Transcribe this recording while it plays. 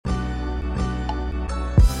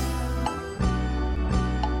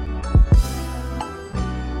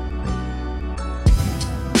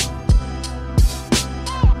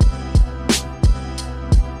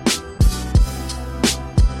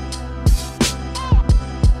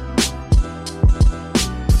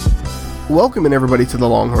Welcome in everybody to the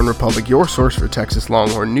Longhorn Republic, your source for Texas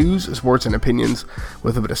Longhorn news, sports, and opinions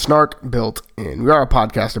with a bit of snark built in. We are a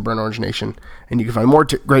podcast of Burnt Orange Nation, and you can find more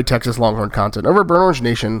great Texas Longhorn content over at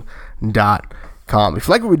BurntOrangeNation.com. If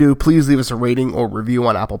you like what we do, please leave us a rating or review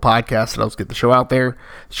on Apple Podcasts. It helps get the show out there.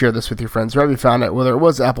 Share this with your friends wherever you found it, whether it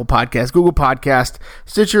was Apple Podcasts, Google Podcast,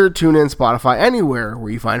 Stitcher, TuneIn, Spotify, anywhere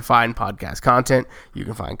where you find fine podcast content. You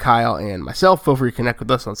can find Kyle and myself. Feel free to connect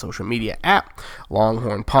with us on social media at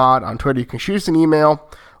Longhorn Pod. On Twitter, you can shoot us an email,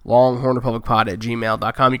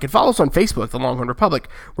 longhornrepublicpod@gmail.com. You can follow us on Facebook, The Longhorn Republic,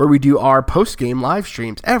 where we do our post-game live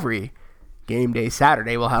streams every game day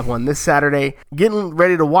Saturday. We'll have one this Saturday. Getting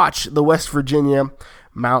ready to watch the West Virginia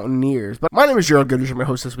Mountaineers. But my name is Gerald Goodrich. I'm your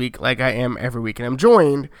host this week, like I am every week. And I'm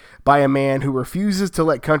joined by a man who refuses to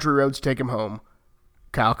let country roads take him home,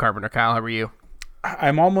 Kyle Carpenter. Kyle, how are you?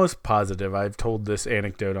 I'm almost positive I've told this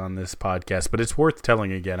anecdote on this podcast, but it's worth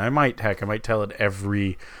telling again. I might tell it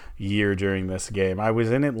every year during this game. I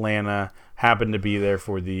was in Atlanta, happened to be there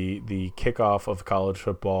for the kickoff of college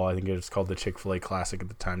football. I think it was called the Chick-fil-A Classic at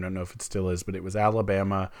the time. Don't know if it still is, but it was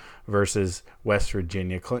Alabama versus West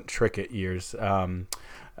Virginia. Clint Trickett years,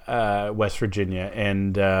 West Virginia,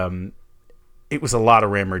 and it was a lot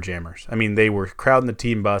of Rammer Jammers. I mean, they were crowding the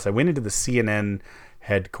team bus. I went into the CNN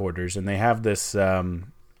headquarters, and they have this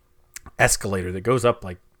escalator that goes up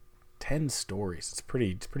like 10 stories. It's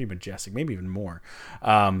pretty majestic, maybe even more.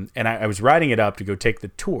 And I was riding it up to go take the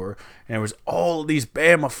tour, and there was all these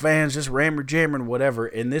Bama fans just rammer jamming whatever.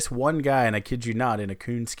 And this one guy, and I kid you not, in a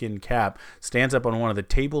coonskin cap, stands up on one of the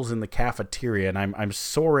tables in the cafeteria, and I'm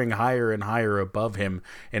soaring higher and higher above him,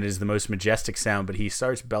 and it is the most majestic sound. But he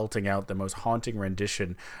starts belting out the most haunting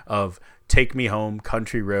rendition of "Take Me Home,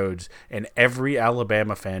 Country Roads," and every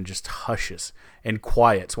Alabama fan just hushes and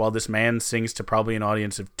quiets while this man sings to probably an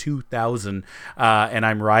audience of 2,000, and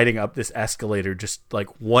I'm riding up this escalator just like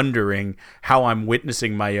wondering how I'm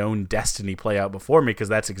witnessing my own destiny play out before me, because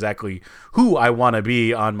that's exactly who I want to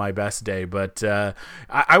be on my best day. But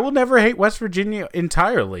I will never hate West Virginia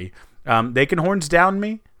entirely. They can horns down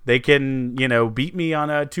me. They can, beat me on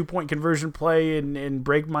a 2-point conversion play and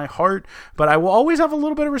break my heart, but I will always have a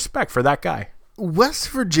little bit of respect for that guy. West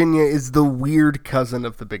Virginia is the weird cousin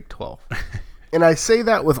of the Big 12. And I say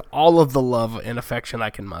that with all of the love and affection I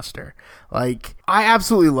can muster. Like, I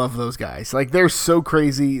absolutely love those guys. Like, they're so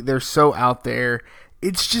crazy. They're so out there.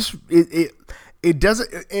 It's just, it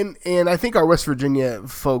doesn't, and I think our West Virginia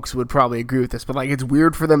folks would probably agree with this, but like, it's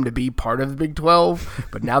weird for them to be part of the Big 12,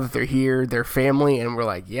 but now that they're here, they're family, and we're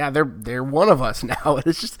like, yeah, they're one of us now.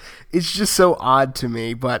 It's just so odd to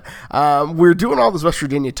me. But we're doing all this West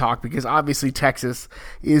Virginia talk because obviously Texas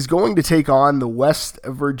is going to take on the West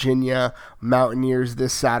Virginia Mountaineers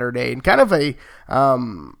this Saturday, and kind of a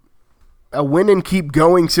win and keep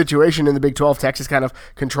going situation in the Big 12. Texas kind of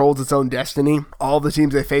controls its own destiny. All the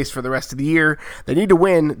teams they face for the rest of the year, they need to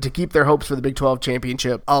win to keep their hopes for the Big 12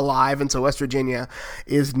 championship alive. And so West Virginia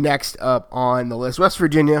is next up on the list. West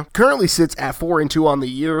Virginia currently sits at 4-2 on the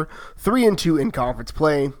year, 3-2 in conference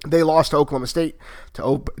play. They lost to Oklahoma State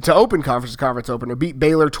to open conference opener, beat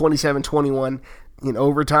Baylor 27-21 in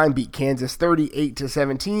overtime, beat Kansas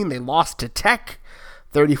 38-17. They lost to Tech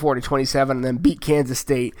 34-27, and then beat Kansas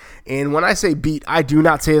State. And when I say beat, I do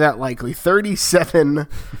not say that lightly.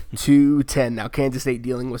 37-10. Now, Kansas State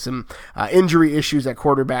dealing with some injury issues at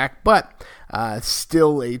quarterback, but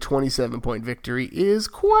still a 27-point victory is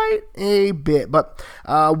quite a bit. But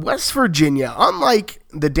West Virginia, unlike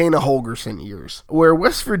the Dana Holgorsen years, where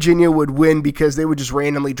West Virginia would win because they would just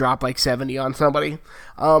randomly drop like 70 on somebody,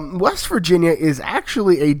 West Virginia is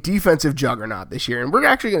actually a defensive juggernaut this year. And we're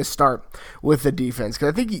actually going to start with the defense,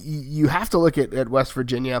 because I think you have to look at West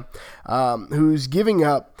Virginia, who's giving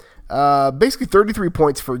up basically 33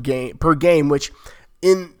 points per game, which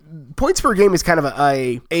in points per game is kind of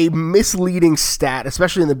a misleading stat,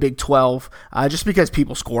 especially in the Big 12, just because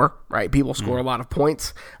people score, right? People score a lot of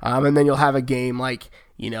points, and then you'll have a game like,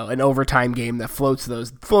 an overtime game that floats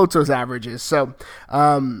those averages. So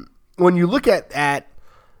when you look at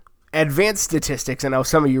advanced statistics, I know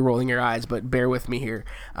some of you rolling your eyes, but bear with me here.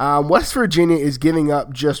 West Virginia is giving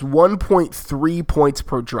up just 1.3 points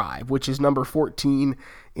per drive, which is number 14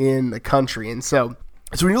 in the country. And so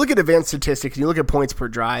when you look at advanced statistics, you look at points per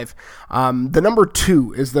drive, the number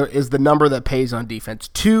 2 is the number that pays on defense.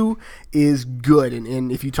 2 is good,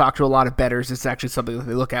 and if you talk to a lot of bettors, it's actually something that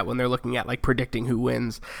they look at when they're looking at like predicting who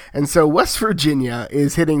wins. And so West Virginia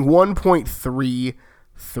is hitting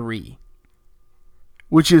 1.33,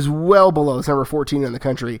 which is well below. It's number 14 in the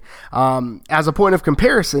country. As a point of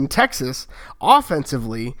comparison, Texas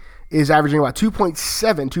offensively is averaging about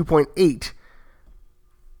 2.7, 2.8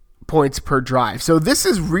 points per drive. So this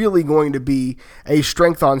is really going to be a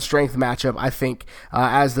strength-on-strength matchup, I think,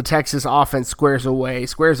 as the Texas offense squares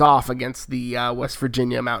off against the West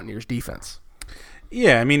Virginia Mountaineers defense.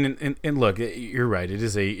 Yeah, I mean, and look, you're right. It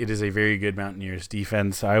is a very good Mountaineers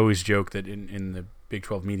defense. I always joke that in the Big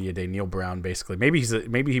 12 Media Day, Neil Brown basically maybe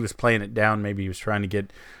he was playing it down, maybe he was trying to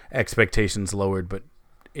get expectations lowered, but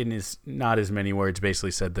in his not as many words,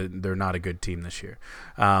 basically said that they're not a good team this year.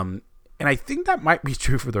 And I think that might be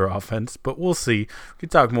true for their offense, but we'll see. We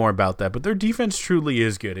could talk more about that. But their defense truly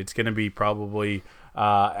is good. It's going to be probably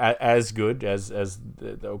as good as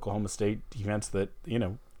the Oklahoma State defense that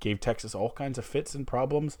gave Texas all kinds of fits and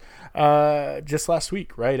problems just last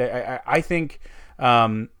week, right? I think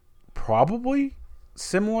probably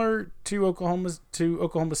similar to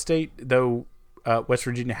Oklahoma State, though. West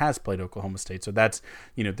Virginia has played Oklahoma State, so that's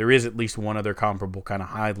there is at least one other comparable kind of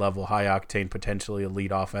high level, high octane, potentially elite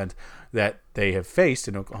offense that they have faced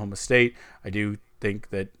in Oklahoma State. I do think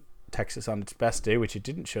that Texas on its best day, which it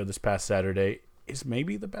didn't show this past Saturday, is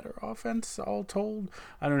maybe the better offense, all told.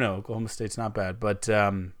 I don't know. Oklahoma State's not bad, but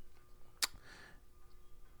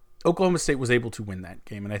Oklahoma State was able to win that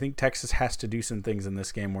game, and I think Texas has to do some things in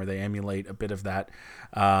this game where they emulate a bit of that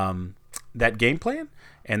game plan,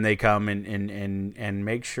 and they come and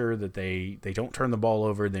make sure that they don't turn the ball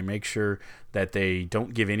over. They make sure that they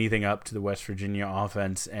don't give anything up to the West Virginia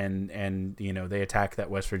offense, and they attack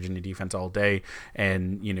that West Virginia defense all day,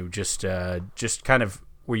 and just kind of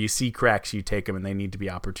where you see cracks, you take them, and they need to be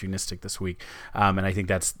opportunistic this week. And I think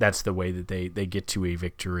that's the way that they get to a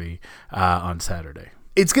victory on Saturday.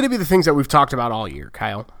 It's going to be the things that we've talked about all year,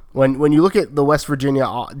 Kyle. When you look at the West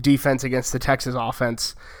Virginia defense against the Texas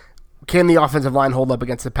offense, can the offensive line hold up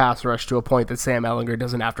against the pass rush to a point that Sam Ehlinger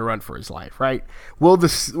doesn't have to run for his life, right? Will the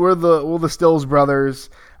Stills brothers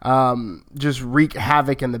just wreak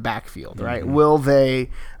havoc in the backfield, right?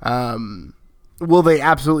 Mm-hmm. Will they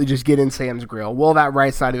absolutely just get in Sam's grill? Will that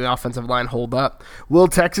right side of the offensive line hold up? Will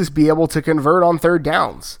Texas be able to convert on third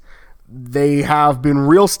downs? They have been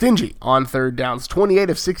real stingy on third downs, 28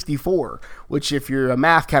 of 64, which if you're a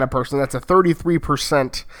math kind of person, that's a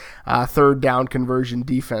 33% third down conversion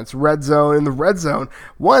defense. In the red zone,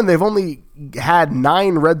 they've only had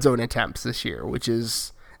 9 red zone attempts this year, which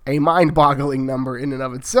is a mind-boggling number in and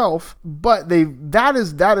of itself. But that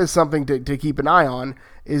is something to keep an eye on,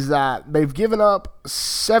 is that they've given up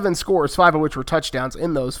 7 scores, 5 of which were touchdowns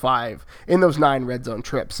in those 9 red zone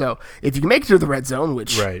trips. So if you can make it to the red zone,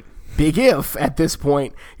 which right. Big if at this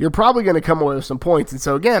point, you're probably going to come away with some points. And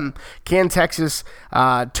so again, can Texas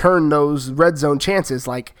turn those red zone chances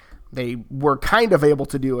like they were kind of able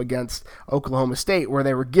to do against Oklahoma State, where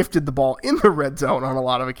they were gifted the ball in the red zone on a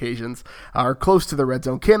lot of occasions, or close to the red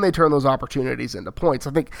zone? Can they turn those opportunities into points?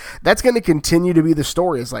 I think that's going to continue to be the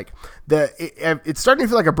story. Is like it's starting to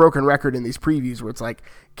feel like a broken record in these previews, where it's like,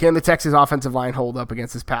 can the Texas offensive line hold up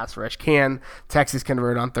against this pass rush? Can Texas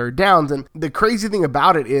convert on third downs? And the crazy thing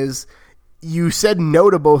about it is, you said no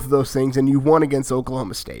to both of those things, and you won against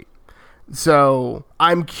Oklahoma State. So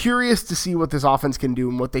I'm curious to see what this offense can do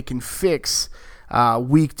and what they can fix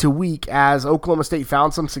week to week, as Oklahoma State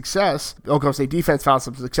found some success. Oklahoma State defense found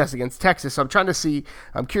some success against Texas. So I'm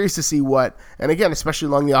curious to see what, and again, especially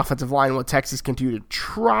along the offensive line, what Texas can do to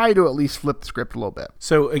try to at least flip the script a little bit.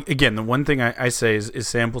 So again, the one thing I say is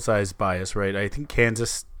sample size bias, right? I think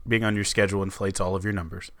Kansas being on your schedule inflates all of your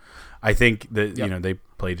numbers. I think that they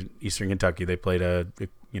played Eastern Kentucky. They played a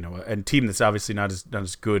team that's obviously not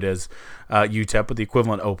as good as UTEP, but the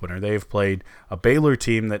equivalent opener. They've played a Baylor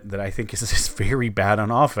team that I think is just very bad on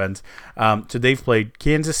offense. So they've played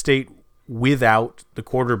Kansas State without the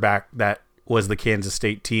quarterback that was the Kansas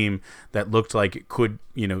State team that looked like it could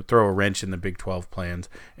throw a wrench in the Big 12 plans,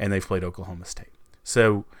 and they've played Oklahoma State.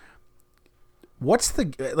 So what's the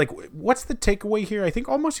takeaway here? I think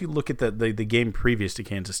almost you look at the game previous to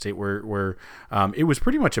Kansas State where it was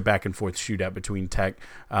pretty much a back and forth shootout between Tech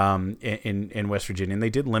in West Virginia, and they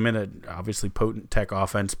did limit an obviously potent Tech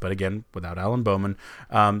offense, but again without Alan Bowman,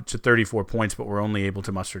 to 34 points, but were only able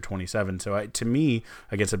to muster 27. So to me,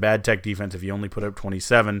 against a bad Tech defense, if you only put up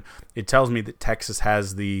 27, it tells me that Texas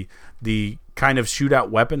has the kind of shootout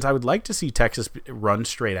weapons. I would like to see Texas run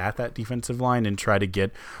straight at that defensive line and try to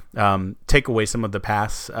take away some of the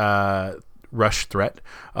pass rush threat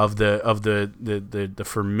of the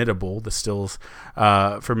formidable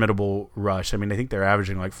rush. I mean, I think they're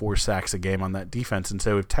averaging like 4 sacks a game on that defense, and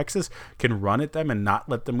so if Texas can run at them and not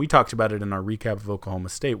let them, we talked about it in our recap of Oklahoma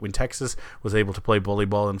State, when Texas was able to play bully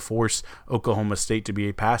ball and force Oklahoma State to be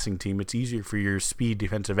a passing team, it's easier for your speed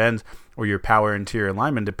defensive ends or your power interior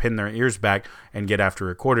linemen to pin their ears back and get after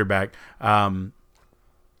a quarterback.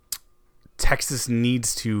 Texas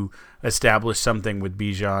needs to establish something with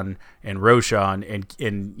Bijan and Roschon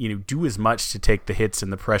and do as much to take the hits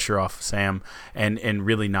and the pressure off of Sam and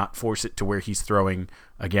really not force it to where he's throwing,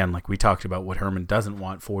 again, like we talked about, what Herman doesn't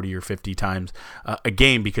want, 40 or 50 times a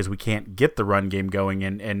game, because we can't get the run game going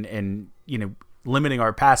and limiting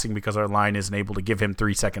our passing because our line isn't able to give him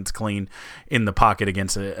 3 seconds clean in the pocket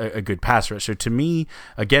against a good pass rush. So to me,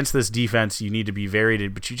 against this defense, you need to be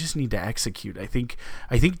varied, but you just need to execute. I think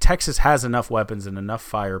Texas has enough weapons and enough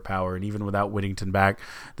firepower, and even without Whittington back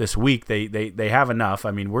this week, they have enough.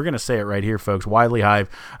 I mean, we're going to say it right here, folks. Wiley Hive,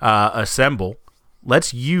 assemble.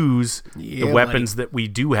 Let's use the weapons that we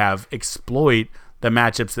do have, exploit the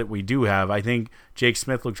matchups that we do have. I think Jake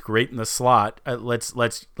Smith looks great in the slot.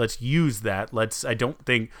 Let's use that. I don't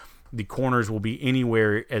think the corners will be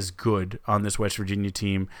anywhere as good on this West Virginia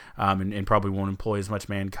team, and probably won't employ as much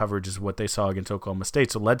man coverage as what they saw against Oklahoma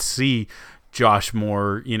State. So let's see Josh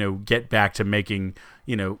Moore, get back to making,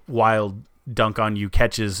 wild dunk on you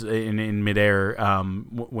catches in midair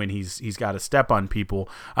when he's got to step on people.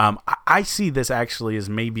 I see this actually as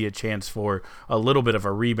maybe a chance for a little bit of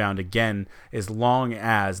a rebound again, as long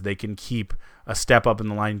as they can keep a step up in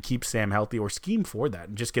the line, keep Sam healthy, or scheme for that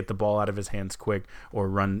and just get the ball out of his hands quick, or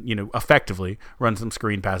run, effectively run some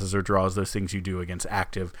screen passes or draws, those things you do against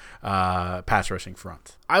active pass rushing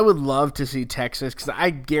fronts. I would love to see Texas, because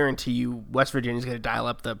I guarantee you West Virginia's going to dial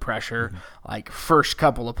up the pressure like first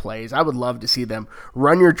couple of plays. I would love to see them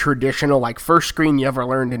run your traditional like first screen you ever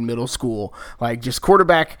learned in middle school, like just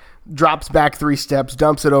quarterback drops back 3 steps,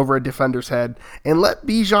 dumps it over a defender's head, and let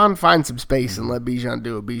Bijan find some space and let Bijan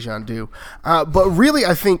do what Bijan do. But really,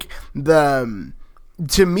 I think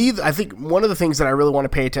to me, I think one of the things that I really want to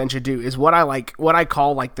pay attention to is what I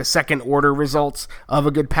call like the second order results of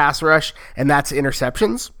a good pass rush, and that's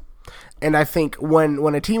interceptions. And I think when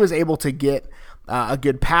a team is able to get a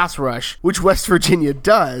good pass rush, which West Virginia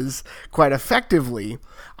does quite effectively,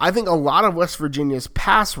 I think a lot of West Virginia's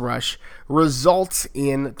pass rush results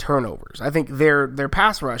in turnovers. I think their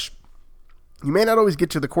pass rush, you may not always get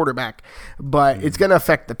to the quarterback, but it's going to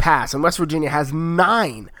affect the pass. And West Virginia has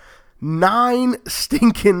nine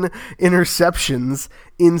stinking interceptions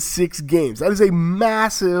in 6 games. That is a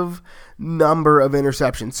massive number of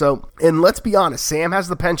interceptions. So, and let's be honest, Sam has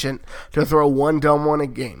the penchant to throw one dumb one a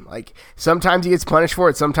game. Like, sometimes he gets punished for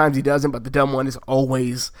it, sometimes he doesn't, but the dumb one is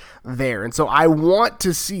always there. And so I want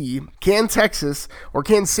to see, can Texas or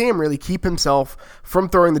can Sam really keep himself from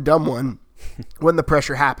throwing the dumb one when the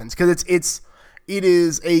pressure happens? Because it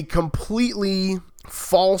is a completely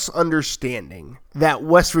false understanding that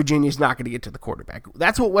West Virginia is not going to get to the quarterback.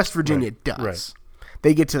 That's what West Virginia does. Right.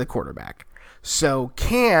 They get to the quarterback. So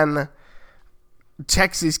can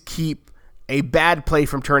Texas keep a bad play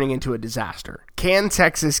from turning into a disaster? Can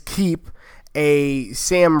Texas keep a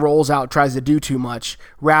Sam rolls out, tries to do too much,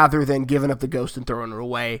 rather than giving up the ghost and throwing it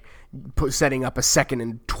away, setting up a 2nd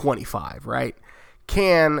and 25, right?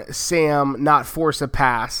 Can Sam not force a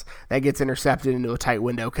pass that gets intercepted into a tight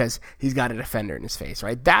window because he's got a defender in his face,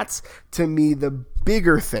 right? That's, to me, the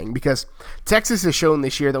bigger thing, because Texas has shown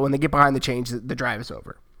this year that when they get behind the chains, the drive is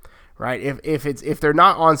over, right? If they're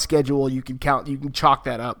not on schedule, you can chalk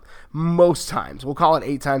that up most times. We'll call it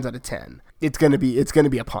 8 times out of 10. It's gonna be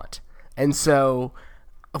a punt. And so,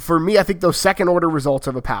 for me, I think those second order results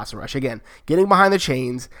of a pass rush, again, getting behind the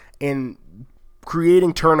chains and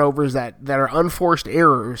creating turnovers that are unforced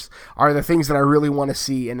errors, are the things that I really want to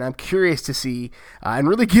see, and I'm curious to see, and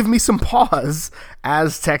really give me some pause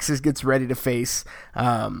as Texas gets ready to face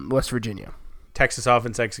West Virginia. Texas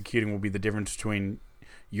offense executing will be the difference between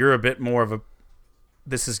you're a bit more of a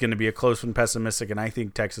this is going to be a close one, pessimistic, and I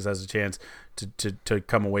think Texas has a chance to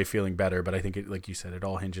come away feeling better. But I think, like you said, it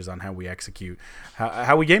all hinges on how we execute,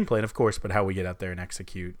 how we game plan, of course, but how we get out there and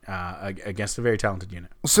execute against a very talented unit.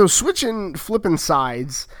 So flipping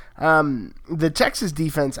sides, the Texas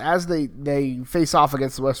defense, as they face off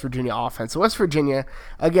against the West Virginia offense. So West Virginia,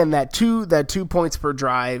 again, that two points per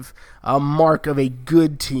drive mark of a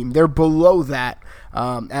good team. They're below that.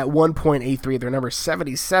 At 1.83, they're number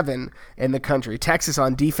 77 in the country. Texas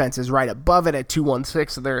on defense is right above it at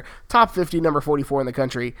 216, so they're top 50, number 44 in the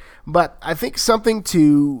country. But I think something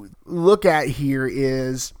to look at here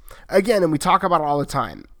is, again, and we talk about it all the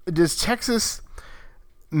time, does Texas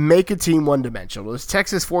make a team one-dimensional? Does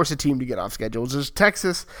Texas force a team to get off schedule? Does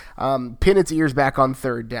Texas pin its ears back on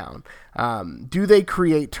third down? Do they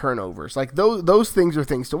create turnovers? Like those things are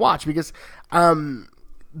things to watch, because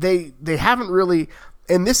they haven't really,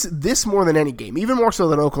 and this more than any game, even more so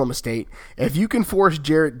than Oklahoma State, if you can force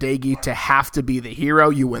Jarret Doege to have to be the hero,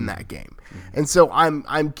 you win that game. And so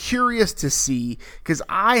I'm curious to see, because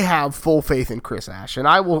I have full faith in Chris Ash, and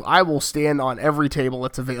I will stand on every table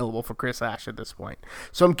that's available for Chris Ash at this point.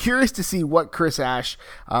 So I'm curious to see what Chris Ash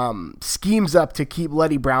schemes up to keep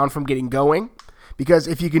Letty Brown from getting going. Because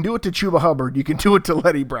if you can do it to Chuba Hubbard, you can do it to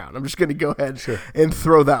Letty Brown. I'm just going to go ahead and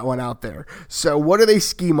throw that one out there. So what do they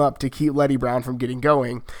scheme up to keep Letty Brown from getting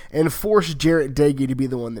going and force Jarret Doege to be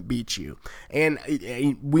the one that beats you? And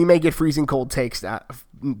we may get freezing cold takes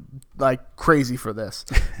like crazy for this.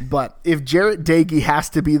 But if Jarret Doege has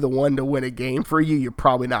to be the one to win a game for you, you're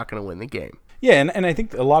probably not going to win the game. Yeah, and I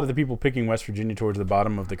think a lot of the people picking West Virginia towards the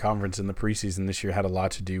bottom of the conference in the preseason this year had a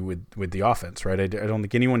lot to do with the offense, right? I don't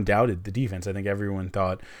think anyone doubted the defense. I think everyone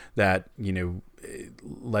thought that,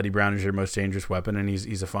 Letty Brown is your most dangerous weapon, and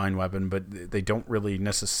he's a fine weapon, but they don't really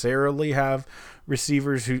necessarily have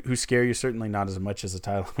receivers who scare you, certainly not as much as a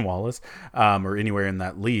Tylan Wallace or anywhere in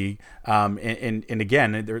that league. And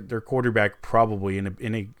again, their quarterback probably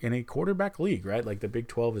in a quarterback league, right? Like the Big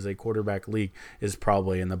 12 is a quarterback league, is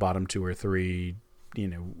probably in the bottom 2 or 3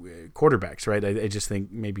 quarterbacks, right? I just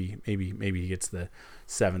think maybe he gets the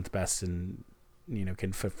 7th best and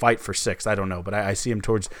can fight for 6th. I don't know, but I see him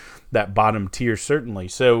towards that bottom tier certainly.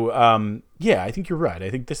 So I think you're right. I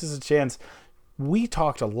think this is a chance. We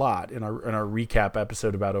talked a lot in our recap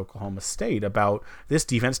episode about Oklahoma State about this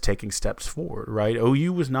defense taking steps forward, right?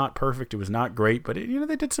 OU was not perfect. It was not great, but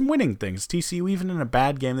they did some winning things. TCU, even in a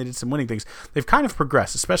bad game, they did some winning things. They've kind of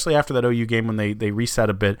progressed, especially after that OU game when they reset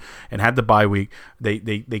a bit and had the bye week.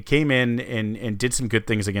 They came in and did some good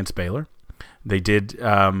things against Baylor. They did,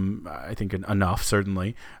 I think, enough,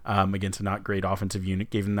 certainly, against a not great offensive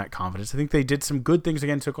unit, gave them that confidence. I think they did some good things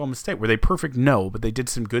against Oklahoma State. Were they perfect? No, but they did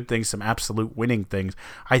some good things, some absolute winning things.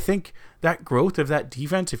 I think that growth of that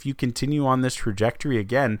defense, if you continue on this trajectory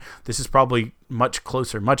again, this is probably much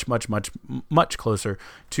closer, much closer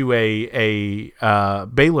to a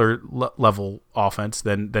Baylor level offense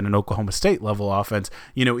than an Oklahoma State level offense.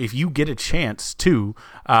 If you get a chance to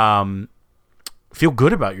feel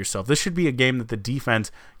good about yourself. This should be a game that the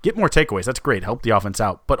defense get more takeaways. That's great. Help the offense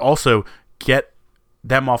out, but also get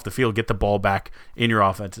them off the field, get the ball back in your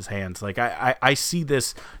offense's hands. Like I see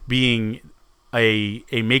this being a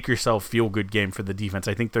make yourself feel good game for the defense.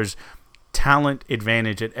 I think there's talent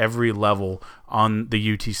advantage at every level on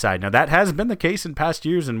the UT side. Now, that has been the case in past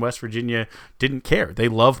years, and West Virginia didn't care. They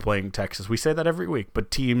love playing Texas. We say that every week, but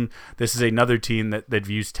this is another team that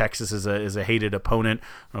views Texas as a hated opponent. I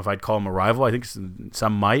don't know if I'd call them a rival. I think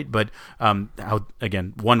some might, but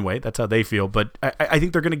again, one way, that's how they feel. But I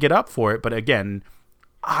think they're going to get up for it. But again,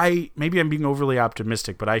 maybe I'm being overly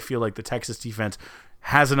optimistic, but I feel like the Texas defense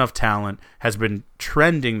has enough talent, has been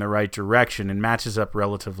trending the right direction, and matches up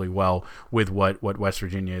relatively well with what West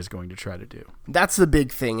Virginia is going to try to do. That's the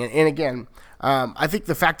big thing. And again, I think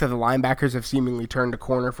the fact that the linebackers have seemingly turned a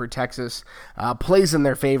corner for Texas plays in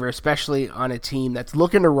their favor, especially on a team that's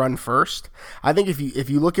looking to run first. I think if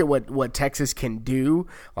you look at what Texas can do,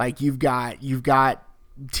 like you've got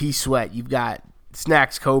T. Sweat, you've got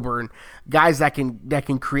Snacks Coburn, guys that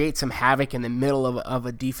can create some havoc in the middle of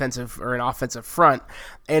a defensive or an offensive front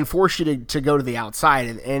and force you to go to the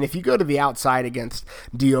outside. And if you go to the outside against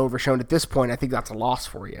D. Overshown at this point, I think that's a loss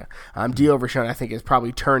for you. D. Overshown, I think, has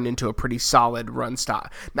probably turned into a pretty solid run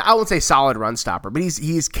stop. Now, I won't say solid run stopper, but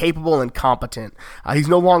he's capable and competent. He's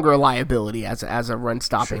no longer a liability as a run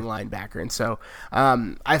stopping linebacker. And so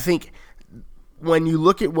I think when you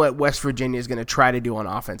look at what West Virginia is going to try to do on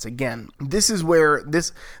offense, again, this is where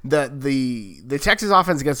the Texas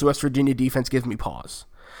offense against the West Virginia defense gives me pause.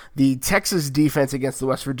 The Texas defense against the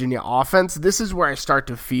West Virginia offense, this is where I start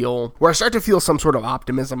to feel some sort of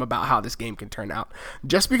optimism about how this game can turn out.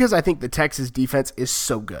 Just because I think the Texas defense is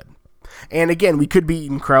so good. And again, we could be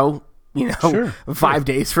eating crow 5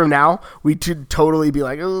 days from now, we should totally be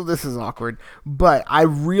like, oh, this is awkward. But I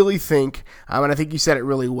really think, and I think you said it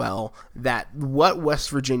really well, that what West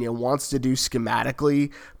Virginia wants to do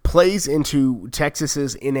schematically plays into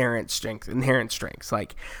Texas's inherent strengths,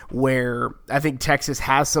 like where I think Texas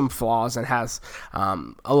has some flaws and has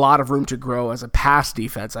a lot of room to grow as a pass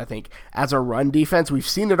defense. I think as a run defense, we've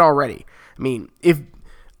seen it already. I mean,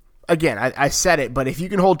 Again, I said it, but if you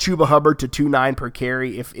can hold Chuba Hubbard to 2.9 per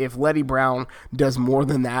carry, if Letty Brown does more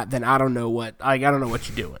than that, then I don't know what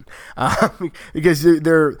you're doing, because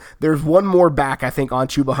there's one more back I think on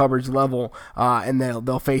Chuba Hubbard's level, and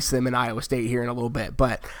they'll face them in Iowa State here in a little bit,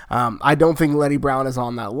 but I don't think Letty Brown is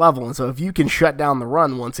on that level, and so if you can shut down the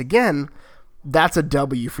run once again, that's a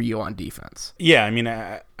W for you on defense. Yeah, I mean,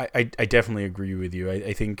 I definitely agree with you.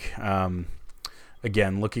 I think.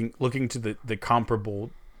 again, looking to the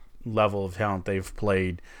comparable level of talent they've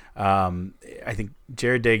played, I think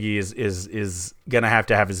Jared Dagey is going to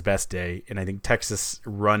have his best day, and I think Texas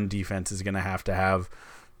run defense is going to have,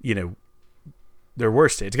 their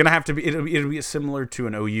worst day. It's going to have to be, it'll be similar to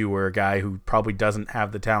an OU where a guy who probably doesn't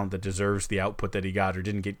have the talent that deserves the output that he got or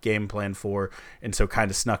didn't get game plan for, and so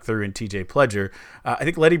kind of snuck through in TJ Pledger. I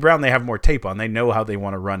think Letty Brown, they have more tape on. They know how they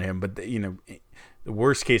want to run him, but the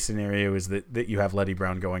worst case scenario is that you have Letty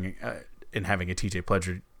Brown going and having a TJ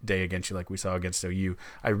Pledger day against you like we saw against OU.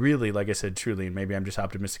 I really, like I said, truly, and maybe I'm just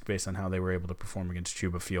optimistic based on how they were able to perform against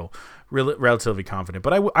Chuba, feel relatively confident.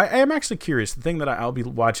 But I am actually curious. The thing that I'll be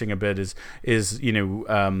watching a bit is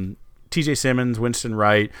TJ Simmons, Winston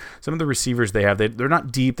Wright, some of the receivers they have. They're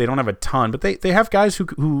not deep. They don't have a ton, but they have guys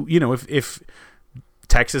who if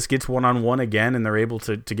Texas gets one-on-one again and they're able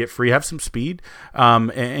to get free, have some speed.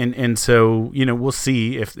 And so, we'll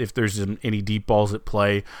see if there's any deep balls at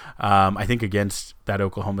play. I think against that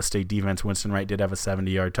Oklahoma State defense, Winston Wright did have a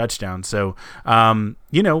 70-yard touchdown. So,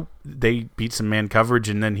 they beat some man coverage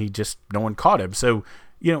and then no one caught him. So,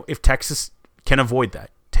 if Texas can avoid that,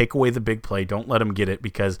 take away the big play, don't let them get it,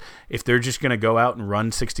 because if they're just going to go out and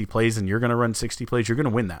run 60 plays and you're going to run 60 plays, you're going to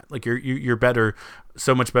win that. Like you're better,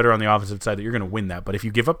 so much better on the offensive side that you're going to win that. But if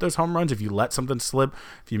you give up those home runs, if you let something slip,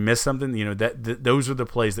 if you miss something, those are the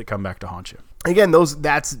plays that come back to haunt you. Again,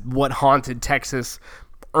 that's what haunted Texas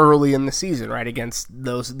early in the season, right? Against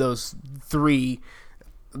those three.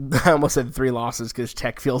 I almost said 3 losses because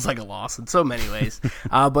Tech feels like a loss in so many ways.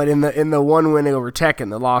 But in the one win over Tech and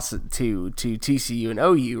the loss to TCU and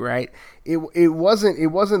OU, right? It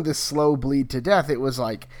wasn't this slow bleed to death. It was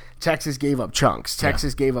like Texas gave up chunks.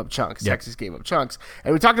 Texas gave up chunks. Yep. Texas gave up chunks.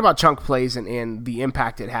 And we talked about chunk plays and the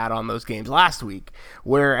impact it had on those games last week,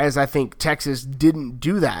 whereas I think Texas didn't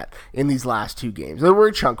do that in these last 2 games. There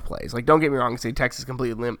were chunk plays. Like, don't get me wrong, say Texas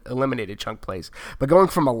completely eliminated chunk plays. But going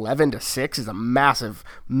from 11 to 6 is a massive,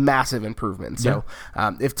 massive improvement. So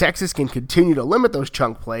if Texas can continue to limit those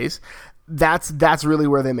chunk plays, that's really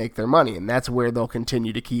where they make their money, and that's where they'll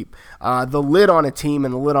continue to keep the lid on a team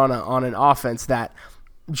and the lid on an offense that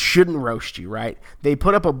shouldn't roast you, right? They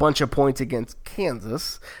put up a bunch of points against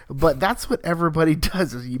Kansas, but that's what everybody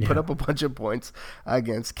does is you put up a bunch of points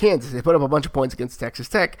against Kansas. They put up a bunch of points against Texas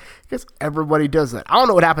Tech because everybody does that. I don't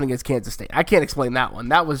know what happened against Kansas State. I can't explain that one.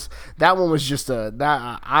 That one was just I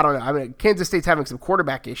don't know. I mean, Kansas State's having some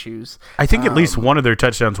quarterback issues. I think at least one of their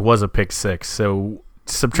touchdowns was a pick six, so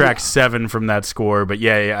subtract 7 from that score. But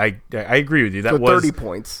I agree with you. That was 30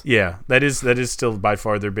 points. Yeah, that is still by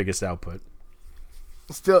far their biggest output.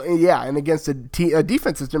 Still, and against a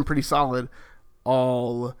defense that's been pretty solid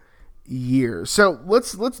all year. So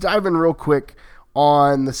let's dive in real quick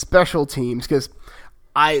on the special teams, because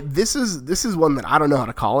this is one that I don't know how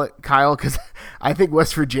to call it, Kyle, because I think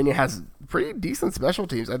West Virginia has pretty decent special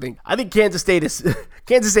teams. I think Kansas State is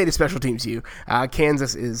special teams.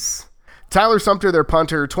 Kansas is Tyler Sumter, their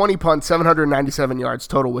punter, 20 punts, 797 yards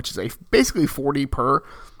total, which is basically 40 per.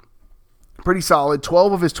 Pretty solid.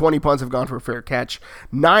 12 of his 20 punts have gone for a fair catch.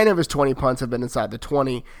 9 of his 20 punts have been inside the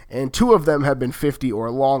 20, and 2 of them have been 50 or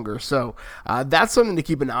longer. So that's something to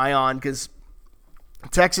keep an eye on, because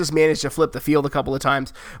Texas managed to flip the field a couple of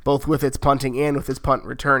times, both with its punting and with its punt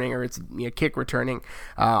returning, or its kick returning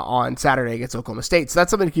on Saturday against Oklahoma State. So that's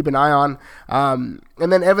something to keep an eye on.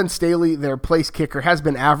 And then Evan Staley, their place kicker, has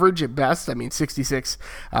been average at best. I mean,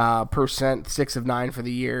 66%, 6 of 9 for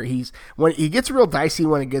the year. When he gets real dicey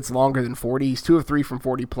when it gets longer than 40. He's 2 of 3 from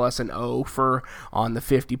 40 plus and 0 for on the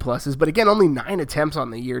 50 pluses. But again, only 9 attempts on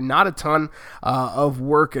the year. Not a ton of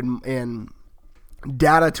work and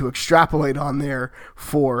data to extrapolate on there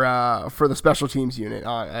for the special teams unit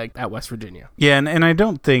at West Virginia. Yeah, and I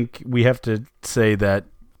don't think we have to say that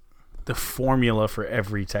the formula for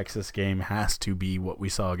every Texas game has to be what we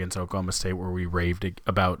saw against Oklahoma State, where we raved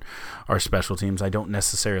about our special teams. I don't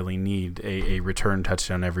necessarily need a return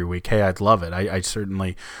touchdown every week. Hey, I'd love it. I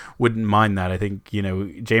certainly wouldn't mind that. I think,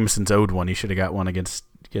 Jameson's owed one. He should have got one against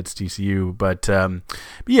TCU, but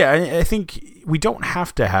I think we don't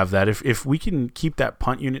have to have that. If we can keep that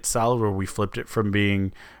punt unit solid, where we flipped it from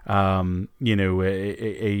being a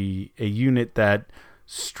unit that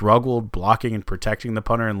struggled blocking and protecting the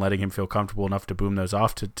punter and letting him feel comfortable enough to boom those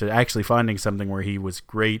off, to actually finding something where he was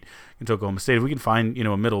great in Oklahoma State. If we can find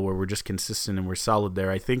a middle where we're just consistent and we're solid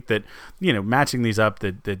there, I think that matching these up,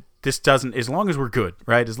 that this doesn't, as long as we're good,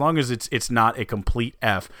 right? As long as it's not a complete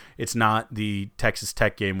F, it's not the Texas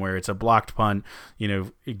Tech game where it's a blocked punt,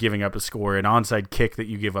 giving up a score, an onside kick that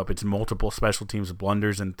you give up. It's multiple special teams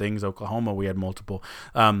blunders and things. Oklahoma, we had multiple.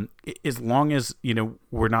 As long as,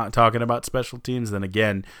 we're not talking about special teams, then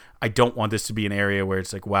again, I don't want this to be an area where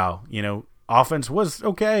it's like, wow, offense was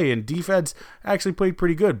okay and defense actually played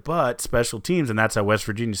pretty good, but special teams, and that's how West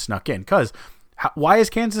Virginia snuck in. Because why is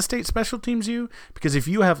Kansas State special teams you? Because if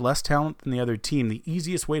you have less talent than the other team, the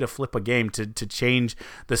easiest way to flip a game, to change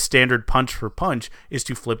the standard punch for punch, is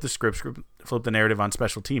to flip the script, flip the narrative on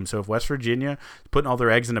special teams. So if West Virginia is putting all their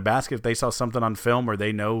eggs in a basket, if they saw something on film or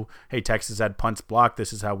they know, hey, Texas had punts blocked,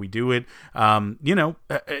 this is how we do it,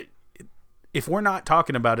 if we're not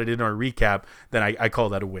talking about it in our recap, then I call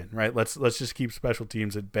that a win, right? Let's just keep special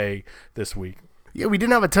teams at bay this week. Yeah, we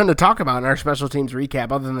didn't have a ton to talk about in our special teams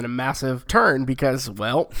recap other than a massive turn because,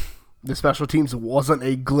 well, the special teams wasn't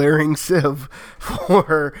a glaring sieve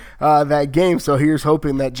for that game. So here's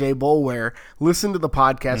hoping that Jay Boulware listened to the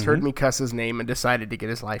podcast, heard me cuss his name, and decided to get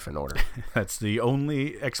his life in order. That's the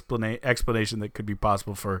only explanation that could be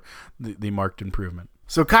possible for the marked improvement.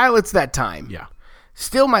 So, Kyle, it's that time. Yeah.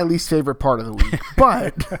 Still my least favorite part of the week,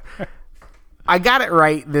 but I got it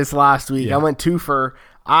right this last week. Yeah. I went 2 for...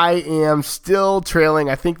 I am still trailing.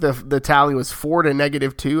 I think the tally was 4 to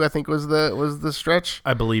 -2. I think was the stretch.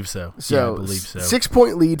 I believe so. So, I believe so.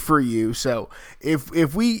 6-point lead for you. So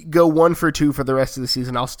if we go 1 for 2 for the rest of the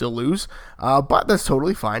season, I'll still lose. But that's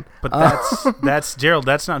totally fine. But that's Gerald.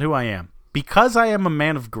 That's not who I am. Because I am a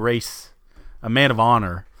man of grace, a man of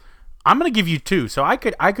honor, I'm going to give you 2. So I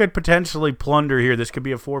could potentially plunder here. This could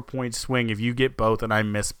be a 4-point swing if you get both and I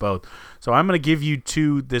miss both. So I'm going to give you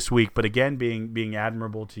 2 this week. But again, being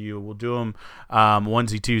admirable to you, we'll do them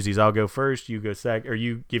onesie twosies. I'll go first, you go second, or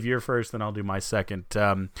you give your first, then I'll do my second.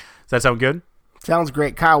 Does that sound good? Sounds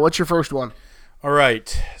great. Kyle, what's your first one? All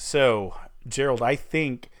right. So, Gerald, I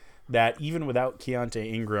think that even without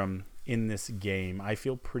Keontae Ingram in this game, I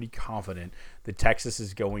feel pretty confident that Texas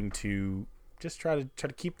is going to just try to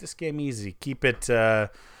keep this game easy. Keep it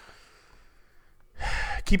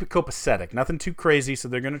copacetic. Nothing too crazy. So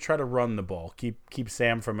they're going to try to run the ball. Keep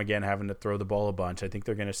Sam from again having to throw the ball a bunch. I think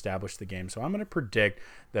they're going to establish the game. So I'm going to predict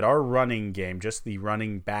that our running game, just the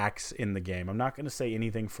running backs in the game. I'm not going to say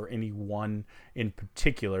anything for any one in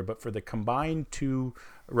particular, but for the combined 2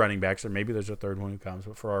 running backs, or maybe there's a third one who comes,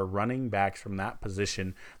 but for our running backs from that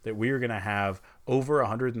position, that we are going to have over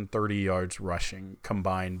 130 yards rushing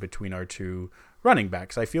combined between our 2 running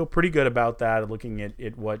backs. I feel pretty good about that, looking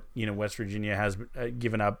at what West Virginia has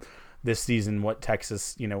given up this season, what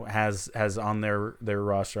Texas has on their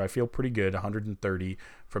roster. I feel pretty good, 130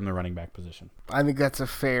 from the running back position. I think that's a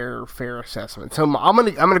fair assessment. So I'm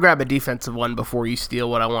gonna grab a defensive one before you steal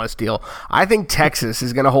what I want to steal. I think Texas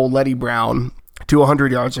is gonna hold Letty Brown to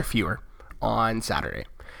 100 yards or fewer on Saturday.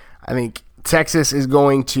 I think Texas is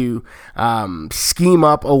going to scheme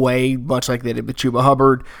up a way, much like they did with Chuba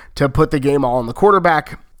Hubbard, to put the game all on the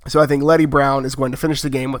quarterback. So I think Letty Brown is going to finish the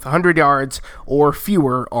game with 100 yards or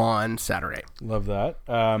fewer on Saturday. Love that.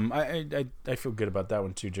 I feel good about that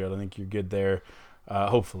one too, Jared. I think you're good there.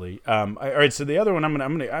 Hopefully. All right. So the other one,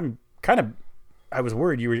 I was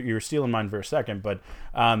worried you were stealing mine for a second, but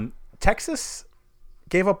Texas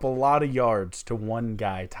gave up a lot of yards to one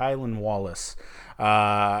guy, Tylan Wallace.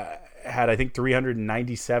 Had, I think,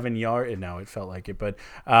 397 yards. No, it felt like it, but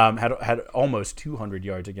had almost 200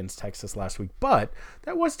 yards against Texas last week. But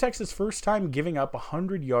that was Texas' first time giving up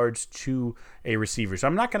 100 yards to a receiver. So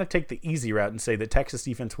I'm not going to take the easy route and say that Texas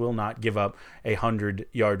defense will not give up a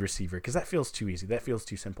 100-yard receiver, because that feels too easy. That feels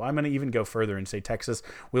too simple. I'm going to even go further and say Texas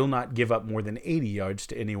will not give up more than 80 yards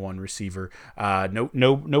to any one receiver.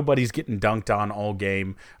 Nobody's getting dunked on all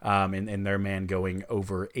game, and their man going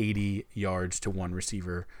over 80 yards to one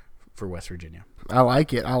receiver for West Virginia. I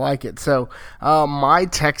like it. So my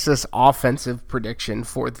Texas offensive prediction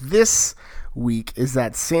for this week is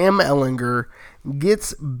that Sam Ehlinger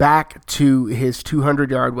gets back to his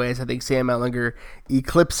 200-yard ways. I think Sam Ehlinger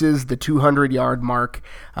eclipses the 200-yard mark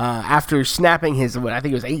after snapping his, I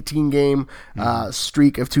think it was 18-game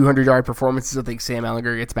streak of 200-yard performances. I think Sam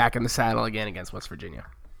Ehlinger gets back in the saddle again against West Virginia.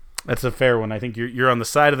 That's a fair one. I think you're on the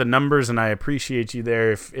side of the numbers, and I appreciate you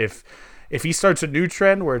there. If he starts a new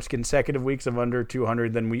trend where it's consecutive weeks of under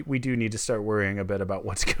 200, then we do need to start worrying a bit about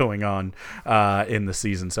what's going on in the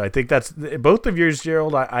season. So I think that's both of yours,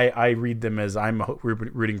 Gerald. I read them as I'm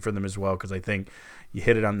rooting for them as well, because I think you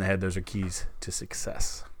hit it on the head. Those are keys to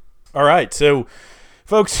success. All right, so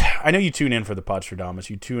Folks, I know you tune in for the Podstradamus.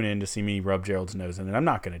 You tune in to see me rub Gerald's nose in it. I'm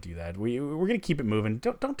not going to do that. We're going to keep it moving.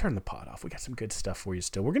 Don't turn the pod off. We got some good stuff for you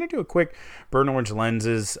still. We're going to do a quick Burnt Orange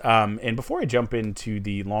lenses. And before I jump into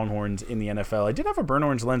the Longhorns in the NFL, I did have a Burnt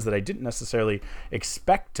Orange lens that I didn't necessarily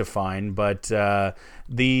expect to find, but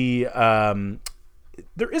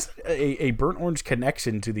there is a Burnt Orange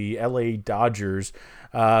connection to the LA Dodgers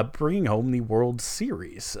bringing home the World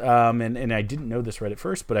Series. And I didn't know this right at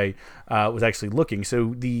first, but I was actually looking.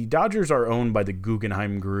 So the Dodgers are owned by the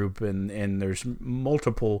Guggenheim Group, and there's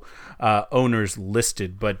multiple owners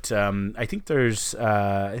listed, but I think there's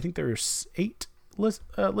 8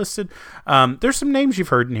 listed. There's some names you've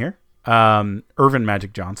heard in here. Irvin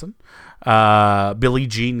Magic Johnson, Billie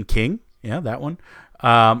Jean King, yeah, that one.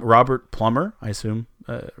 Robert Plummer, I assume.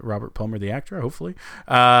 Robert Plummer, the actor, hopefully.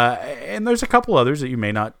 And there's a couple others that you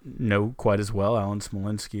may not know quite as well. Alan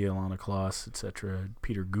Smolinski, Alana Kloss, etc.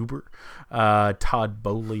 Peter Guber, Todd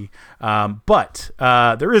Bowley. But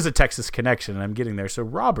there is a Texas connection, and I'm getting there. So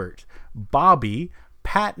Robert Bobby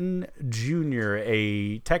Patton Jr.,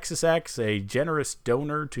 a Texas X, a generous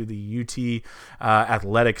donor to the UT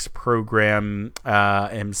athletics program,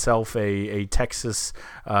 himself a Texas,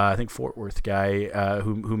 I think Fort Worth guy,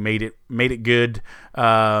 who made it good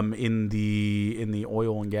in the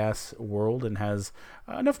oil and gas world, and has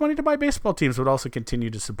enough money to buy baseball teams, would also continue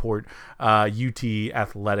to support UT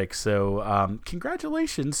athletics. So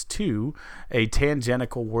congratulations to a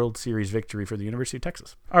tangential World Series victory for the University of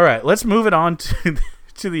Texas. All right, let's move it on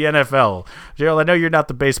to the NFL. Gerald, I know you're not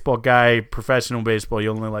the baseball guy, professional baseball. You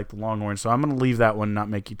only like the Longhorns, so I'm going to leave that one, not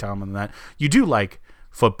make you comment on that. You do like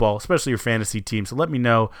football, especially your fantasy team. So let me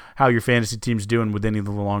know how your fantasy team's doing with any of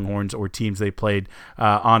the Longhorns or teams they played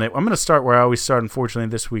on it. I'm going to start where I always start, unfortunately,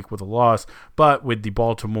 this week with a loss, but with the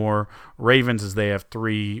Baltimore Ravens, as they have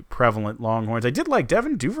 3 prevalent Longhorns. I did like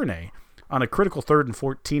Devin Duvernay on a critical 3rd and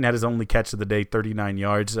 14, had his only catch of the day, 39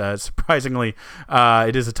 yards. Surprisingly,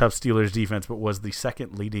 it is a tough Steelers defense, but was the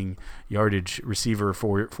second leading yardage receiver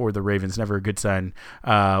for the Ravens. Never a good sign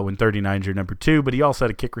when 39 is your number 2, but he also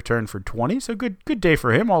had a kick return for 20, so good day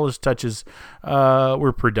for him. All his touches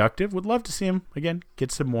were productive. Would love to see him, again,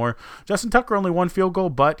 get some more. Justin Tucker only 1 field goal,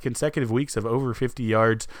 but consecutive weeks of over 50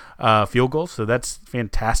 yards field goals, so that's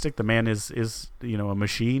fantastic. The man is a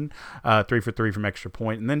machine, 3 for 3 from extra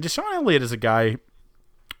point. And then Deshaun Elliott is a guy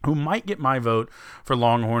who might get my vote for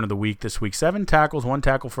Longhorn of the Week this week. 7 tackles, 1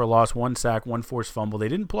 tackle for a loss, 1 sack, 1 forced fumble. They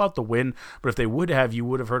didn't pull out the win, but if they would have, you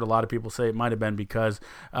would have heard a lot of people say it might have been because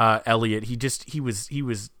Elliott, he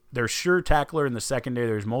was their sure tackler in the secondary.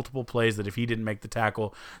 There's multiple plays that if he didn't make the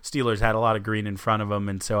tackle, Steelers had a lot of green in front of him.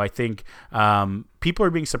 And so I think people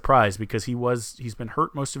are being surprised because he's been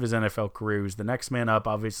hurt most of his NFL career. He was the next man up,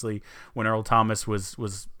 obviously, when Earl Thomas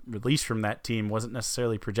was released from that team, wasn't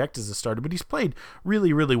necessarily projected as a starter, but he's played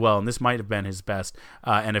really, really well, and this might have been his best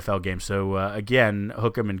NFL game. So, again,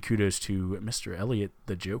 hook him and kudos to Mr. Elliott,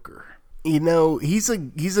 the Joker. He's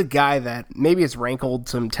a guy that maybe has rankled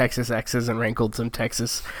some Texas X's and rankled some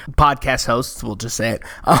Texas podcast hosts, we'll just say it.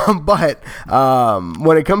 But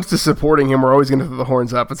when it comes to supporting him, we're always going to throw the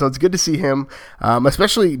horns up. And so it's good to see him,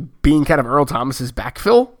 especially being kind of Earl Thomas's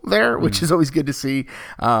backfill there, which is always good to see.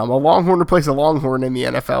 A Longhorn replace a Longhorn in the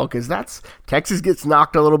NFL, because Texas gets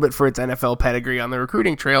knocked a little bit for its NFL pedigree on the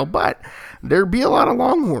recruiting trail, but there'd be a lot of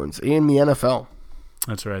Longhorns in the NFL.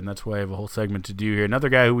 That's right, and that's why I have a whole segment to do here. Another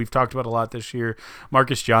guy who we've talked about a lot this year,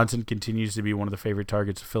 Marcus Johnson, continues to be one of the favorite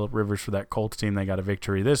targets of Phillip Rivers for that Colts team. They got a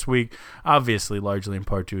victory this week, obviously largely in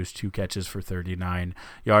part to his 2 catches for 39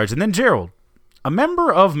 yards. And then Gerald, a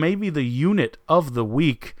member of maybe the unit of the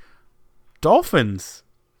week, Dolphins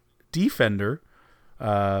defender,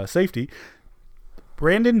 safety,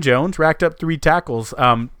 Brandon Jones racked up 3 tackles,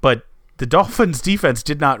 but the Dolphins defense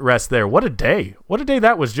did not rest there. What a day. What a day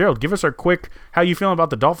that was, Gerald. Give us our quick, how you feeling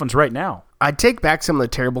about the Dolphins right now? I'd take back some of the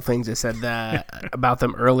terrible things I said about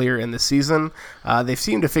them earlier in the season. They've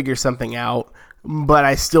seemed to figure something out, but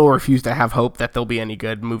I still refuse to have hope that they'll be any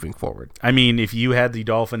good moving forward. I mean, if you had the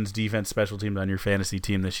Dolphins defense special teams on your fantasy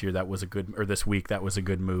team this year, this week, that was a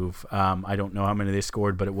good move. I don't know how many they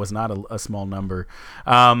scored, but it was not a small number.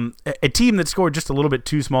 A team that scored just a little bit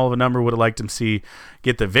too small of a number would have liked to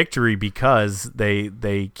get the victory, because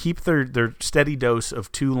they keep their steady dose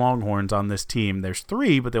of 2 Longhorns on this team. There's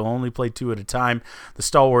 3, but they'll only play 2 at a time. The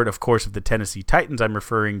stalwart, of course, of the Tennessee Titans I'm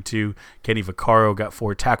referring to, Kenny Vaccaro, got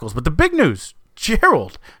 4 tackles. But the big news,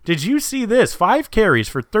 Gerald, did you see this? 5 carries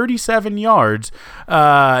for 37 yards,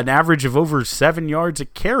 an average of over 7 yards a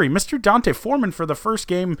carry. Mr. Dante Foreman, for the first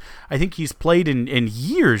game I think he's played in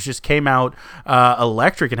years, just came out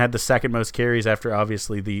electric and had the second most carries after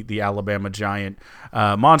obviously the Alabama Giant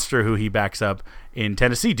monster who he backs up in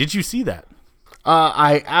Tennessee. Did you see that?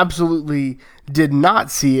 I absolutely did not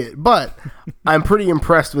see it, but I'm pretty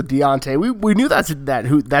impressed with Deontay. We knew that's who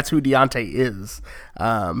Deontay is.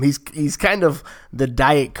 He's kind of the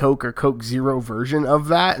Diet Coke or Coke Zero version of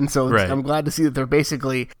that, and so right. I'm glad to see that they're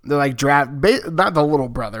like not the little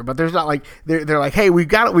brother, but there's not like they're like, hey, we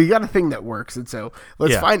got a thing that works, and so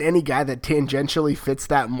let's find any guy that tangentially fits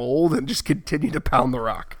that mold and just continue to pound the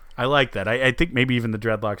rock. I like that. I think maybe even the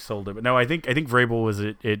dreadlocks sold it, but no, I think Vrabel was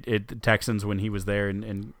at the Texans when he was there,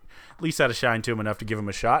 and at least had a shine to him enough to give him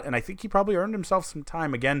a shot. And I think he probably earned himself some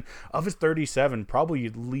time. Again, of his 37, probably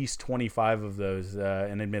at least 25 of those.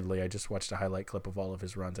 And admittedly, I just watched a highlight clip of all of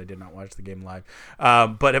his runs. I did not watch the game live.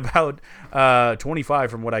 But about 25,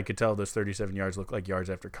 from what I could tell, those 37 yards look like yards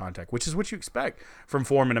after contact, which is what you expect from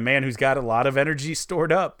Foreman, a man who's got a lot of energy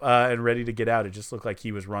stored up and ready to get out. It just looked like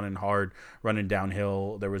he was running hard, running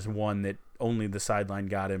downhill. There was one that only the sideline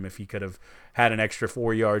got him. If he could have had an extra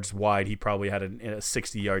 4 yards wide, he probably had a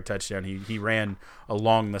 60-yard touchdown. He ran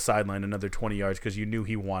along the sideline another 20 yards because you knew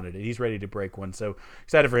he wanted it. He's ready to break one. So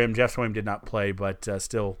excited for him. Jeff Swaim did not play, but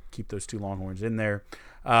still keep those 2 Longhorns in there.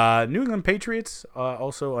 New England Patriots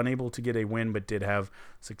also unable to get a win, but did have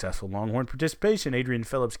successful Longhorn participation. Adrian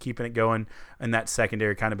Phillips keeping it going, and that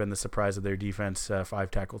secondary kind of been the surprise of their defense.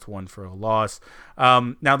 5 tackles, 1 for a loss.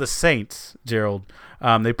 Now the Saints, Gerald,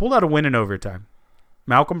 they pulled out a win in overtime.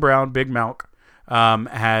 Malcolm Brown, Big Malk,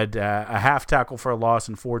 had a half tackle for a loss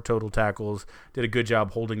and 4 total tackles. Did a good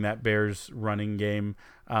job holding that Bears running game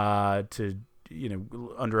to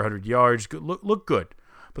under 100 yards. Look good.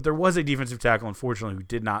 But there was a defensive tackle, unfortunately, who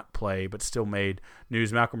did not play, but still made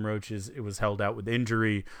news. Malcolm Roach was held out with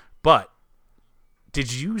injury. But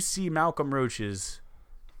did you see Malcolm Roach's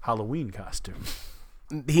Halloween costume?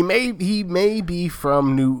 He may be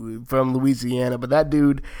from Louisiana, but that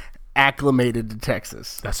dude acclimated to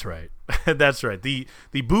Texas. That's right. That's right. The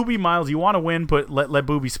Booby Miles, you want to win, but let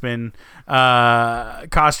Booby spin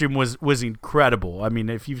costume was incredible. I mean,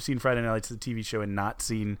 if you've seen Friday Night Lights, the TV show, and not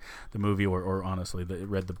seen the movie, or honestly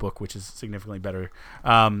read the book, which is significantly better,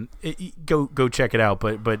 go check it out.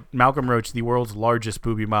 But Malcolm Roach, the world's largest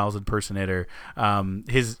Booby Miles impersonator,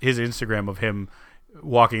 his Instagram of him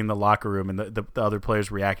walking in the locker room and the other players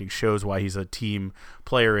reacting shows why he's a team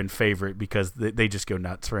player and favorite, because they just go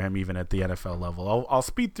nuts for him even at the NFL level. I'll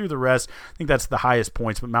speed through the rest. I think that's the highest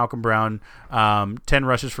points, but Malcolm Brown, 10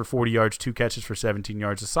 rushes for 40 yards, 2 catches for 17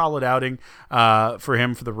 yards. A solid outing for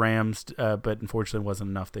him for the Rams, but unfortunately wasn't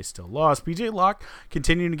enough. They still lost. PJ Locke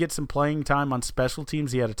continuing to get some playing time on special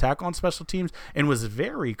teams. He had a tackle on special teams and was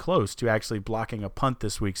very close to actually blocking a punt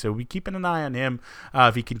this week. So we're keeping an eye on him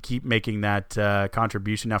if he can keep making that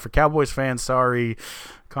contribution. Now for Cowboys fans, sorry,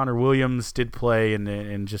 Connor Williams did play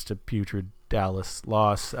in just a putrid Dallas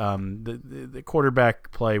loss. The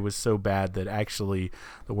quarterback play was so bad that actually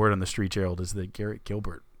the word on the street, Gerald, is that Garrett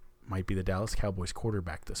Gilbert might be the Dallas Cowboys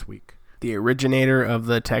quarterback this week. The originator of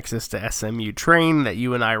the Texas to SMU train that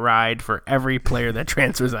you and I ride for every player that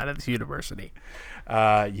transfers out of this university.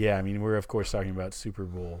 Yeah, I mean, we're of course talking about Super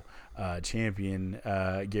Bowl champion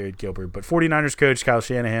Garrett Gilbert, but 49ers coach Kyle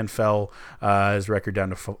Shanahan fell his record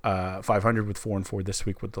down to 500 with 4-4 this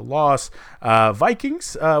week with the loss.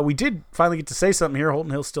 Vikings, we did finally get to say something here.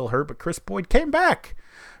 Holton Hill's still hurt, but Chris Boyd came back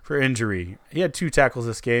for injury. He had 2 tackles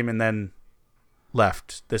this game and then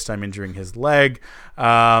left, this time injuring his leg.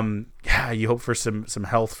 Yeah, you hope for some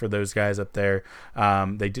health for those guys up there.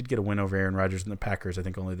 They did get a win over Aaron Rodgers and the Packers, I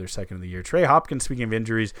think only their second of the year. Trey Hopkins, speaking of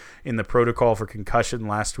injuries, in the protocol for concussion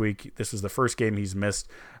last week. This was the first game he's missed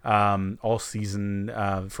all season.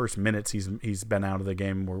 First minutes he's been out of the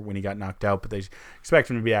game when he got knocked out, but they expect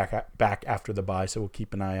him to be back after the bye, so we'll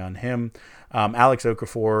keep an eye on him. Alex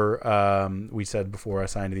Okafor, we said before,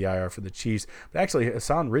 assigned to the IR for the Chiefs, but actually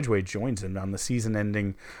Hassan Ridgeway joins him on the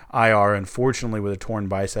season-ending IR, unfortunately with a torn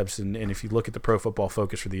biceps, and if you look at the Pro Football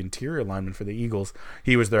Focus for the interior lineman for the Eagles,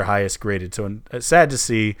 he was their highest graded, so sad to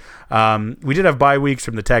see. We did have bye weeks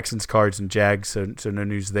from the Texans, Cards, and Jags, so no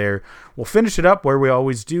news there. We'll finish it up where we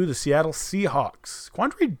always do, the Seattle Seahawks.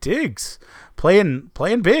 Quandre Diggs playing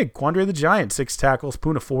big. Quandre the Giant, 6 tackles.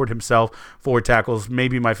 Poona Ford himself, 4 tackles.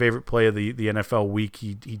 Maybe my favorite play of the NFL week.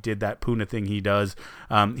 He did that Poona thing he does.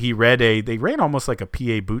 They ran almost like a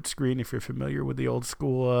PA boot screen, if you're familiar with the old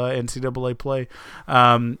school NCAA play.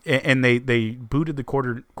 And they booted the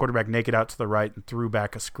quarterback naked out to the right and threw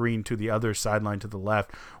back a screen to the other sideline to the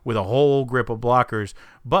left with a whole grip of blockers.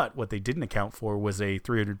 But what they didn't account for was a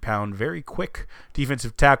 300-pound, very quick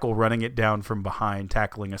defensive tackle running it down from behind,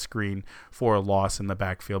 tackling a screen for a loss in the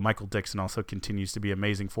backfield. Michael Dixon also continues to be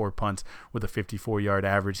amazing for punts with a 54-yard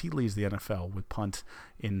average. He leads the NFL with punts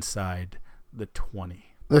inside the 20.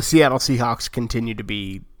 The Seattle Seahawks continue to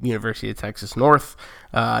be University of Texas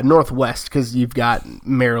Northwest, because you've got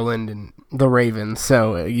Maryland and the Ravens,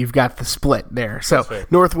 so you've got the split there. So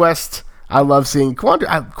Northwest, I love seeing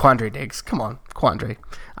Quandre Diggs. Come on, Quandre.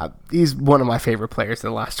 He's one of my favorite players in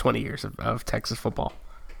the last 20 years of Texas football.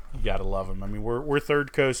 You gotta love them. I mean, we're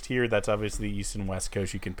third coast here. That's obviously East and West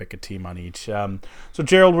Coast. You can pick a team on each. So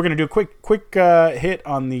Gerald, we're gonna do a quick hit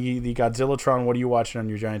on the Godzillatron. What are you watching on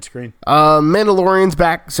your giant screen? Mandalorian's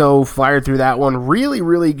back, so fired through that one. Really,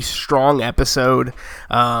 really strong episode.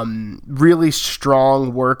 Really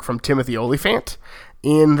strong work from Timothy Olyphant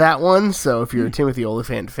in that one. So if you're a Timothy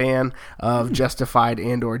Olyphant fan of Justified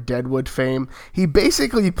and or Deadwood fame, he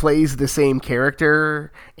basically plays the same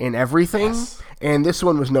character in everything. Yes. And this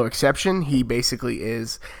one was no exception. He basically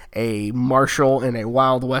is a marshal in a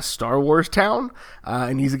Wild West Star Wars town,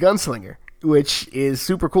 and he's a gunslinger, which is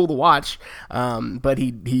super cool to watch. But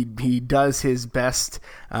he does his best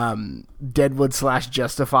Deadwood /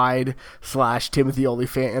 Justified / Timothy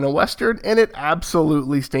Olyphant in a Western, and it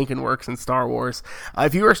absolutely stinking works in Star Wars.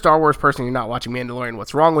 If you're a Star Wars person, you're not watching Mandalorian,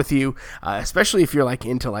 what's wrong with you? Especially if you're like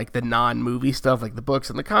into like the non-movie stuff, like the books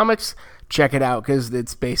and the comics. Check it out, because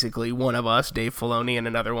it's basically one of us, Dave Filoni, and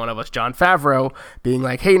another one of us, Jon Favreau, being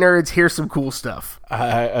like, "Hey nerds, here's some cool stuff."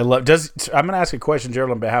 I love. I'm going to ask a question,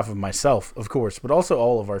 Gerald, on behalf of myself, of course, but also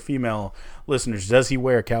all of our female listeners. Does he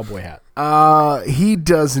wear a cowboy hat? He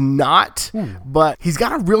does not, but he's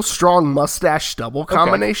got a real strong mustache stubble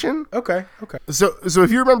combination. Okay. So if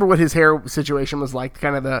you remember what his hair situation was like,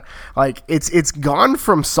 kind of it's gone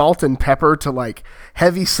from salt and pepper to like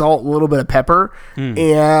heavy salt, a little bit of pepper,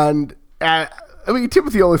 and.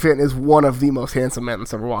 Timothy Olyphant is one of the most handsome men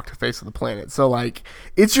that's ever walked the face of the planet. So like,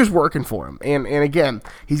 it's just working for him. And again,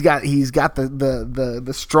 he's got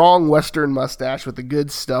the strong Western mustache with the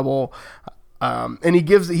good stubble. And he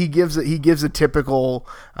gives a typical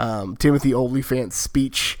Timothy Olyphant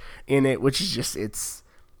speech in it, which is just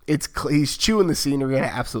he's chewing the scenery, and I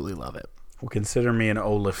absolutely love it. Well, consider me an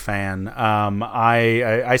Ola fan.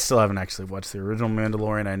 I still haven't actually watched the original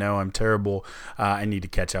Mandalorian. I know I'm terrible. I need to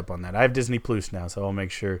catch up on that. I have Disney Plus now, so I'll make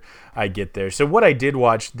sure I get there. So what I did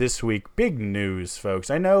watch this week, big news, folks.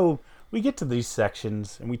 I know we get to these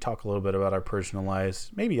sections and we talk a little bit about our personal lives.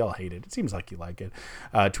 Maybe y'all hate it. It seems like you like it.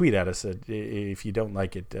 Tweet at us if you don't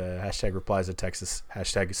like it. Hashtag replies to Texas.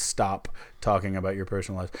 Hashtag stop talking about your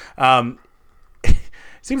personal lives.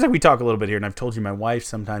 Seems like we talk a little bit here, and I've told you my wife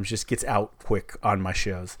sometimes just gets out quick on my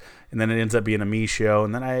shows, and then it ends up being a me show,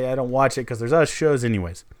 and then I don't watch it because there's other shows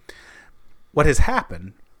anyways. What has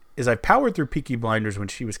happened is I powered through Peaky Blinders when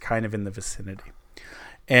she was kind of in the vicinity,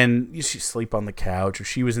 and she'd sleep on the couch, or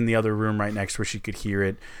she was in the other room right next where she could hear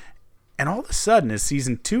it, and all of a sudden, as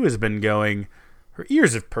season 2 has been going, her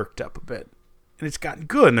ears have perked up a bit. And it's gotten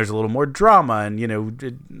good, and there's a little more drama, and,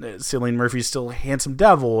 Cillian Murphy's still a handsome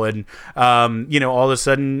devil, and, all of a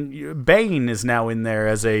sudden, Bane is now in there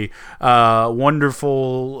as a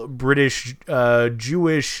wonderful British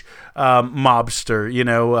Jewish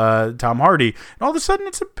mobster, Tom Hardy. And all of a sudden,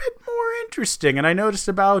 it's a bit more interesting, and I noticed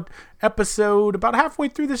about halfway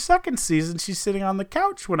through the second season, she's sitting on the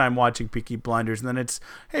couch when I'm watching Peaky Blinders, and then it's,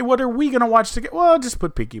 hey, what are we going to watch together? Well, just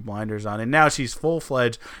put Peaky Blinders on, and now she's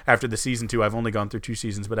full-fledged after the season 2. I've only gone through 2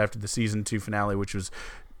 seasons, but after the season 2 finale, which was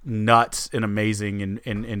nuts and amazing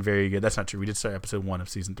and very good. That's not true. We did start episode 1 of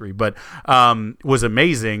season 3, but was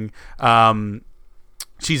amazing.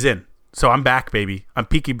 She's in. So I'm back, baby. I'm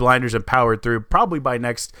Peaky Blinders and powered through. Probably by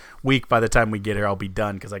next week, by the time we get here, I'll be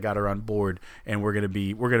done because I got her on board, and we're gonna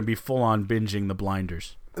be full on binging the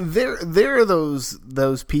Blinders. There are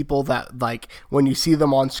those people that, like, when you see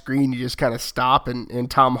them on screen, you just kind of stop,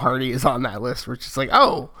 and Tom Hardy is on that list, which is like,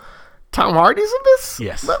 oh, Tom Hardy's in this?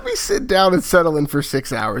 Yes. Let me sit down and settle in for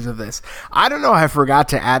 6 hours of this. I don't know. I forgot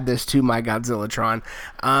to add this to my Godzillatron,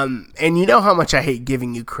 and you know how much I hate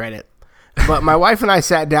giving you credit. But my wife and I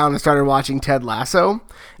sat down and started watching Ted Lasso,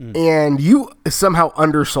 and you somehow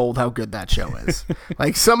undersold how good that show is.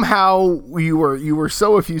 Like, somehow you were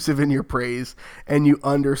so effusive in your praise, and you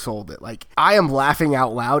undersold it. Like, I am laughing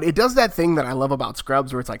out loud. It does that thing that I love about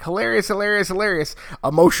Scrubs, where it's like hilarious, hilarious, hilarious,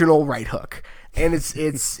 emotional right hook. And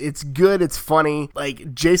it's good. It's funny.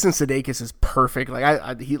 Like, Jason Sudeikis is perfect. Like,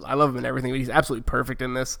 I love him and everything, but he's absolutely perfect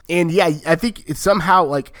in this. And yeah, I think it's somehow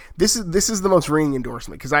like this is the most ringing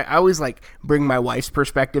endorsement, because I always like bring my wife's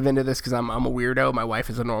perspective into this, because I'm a weirdo. My wife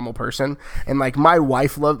is a normal person, and like my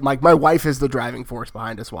wife is the driving force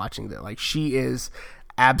behind us watching that. Like, she is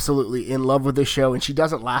absolutely in love with this show, and she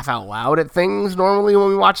doesn't laugh out loud at things normally when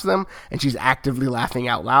we watch them, and she's actively laughing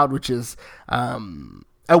out loud, which is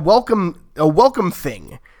a welcome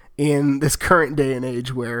thing in this current day and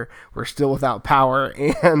age where we're still without power,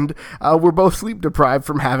 and we're both sleep deprived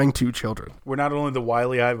from having 2 children. We're not only the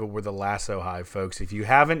Wiley Hive, but we're the Lasso Hive, folks. If you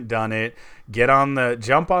haven't done it,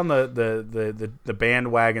 jump on the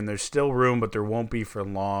bandwagon. There's still room, but there won't be for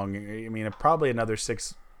long. I mean, probably another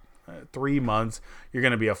 3 months, you're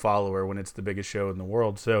going to be a follower when it's the biggest show in the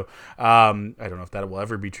world. So I don't know if that will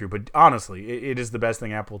ever be true, but honestly, it is the best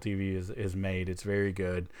thing Apple TV is made. It's very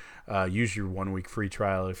good. Use your 1 week free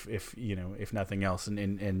trial if nothing else,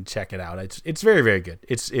 and check it out. It's very, very good.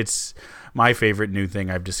 It's my favorite new thing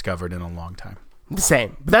I've discovered in a long time.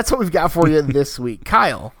 Same. But that's what we've got for you this week.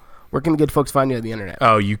 Kyle, where can good folks find you on the internet?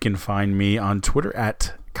 Oh, you can find me on Twitter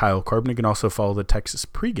at Kyle Corbin. You can also follow the Texas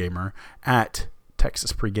Pregamer at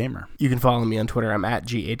Texas Pregamer. You can follow me on Twitter. I'm at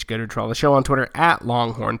GHGoodertroll. The show on Twitter at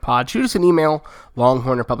LonghornPod. Shoot us an email,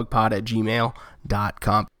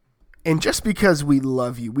 longhornrepublicpod@gmail.com. And just because we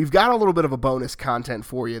love you, we've got a little bit of a bonus content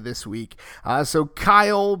for you this week. So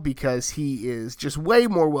Kyle, because he is just way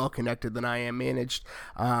more well-connected than I am, managed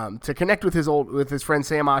to connect with his friend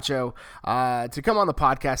Sam Acho to come on the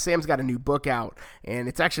podcast. Sam's got a new book out, and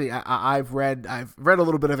it's actually I've read a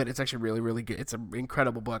little bit of it. It's actually really, really good. It's an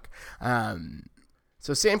incredible book.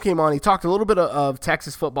 So Sam came on. He talked a little bit of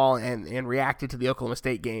Texas football and reacted to the Oklahoma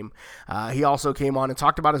State game. He also came on and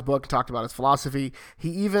talked about his book, talked about his philosophy. He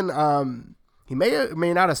even he may or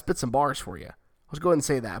may not have spit some bars for you. Let's go ahead and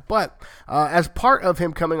say that. But as part of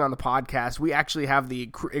him coming on the podcast, we actually have the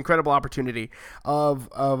incredible opportunity of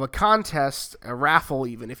a contest, a raffle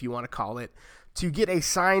even, if you want to call it, to get a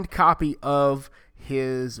signed copy of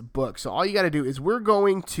his book. So all you got to do is we're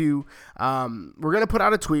going to put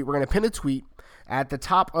out a tweet. We're going to pin a tweet at the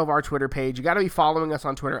top of our Twitter page. You got to be following us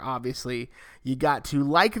on Twitter, obviously. You got to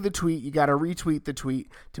like the tweet. You got to retweet the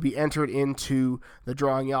tweet to be entered into the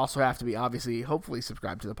drawing. You also have to be, obviously, hopefully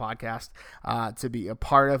subscribe to the podcast to be a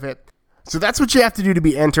part of it. So that's what you have to do to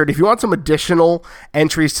be entered. If you want some additional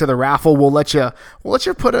entries to the raffle, we'll let you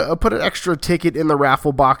put an extra ticket in the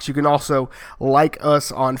raffle box. You can also like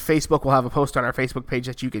us on Facebook. We'll have a post on our Facebook page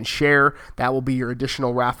that you can share. That will be your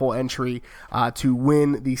additional raffle entry to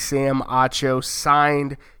win the Sam Acho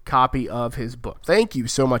signed copy of his book. Thank you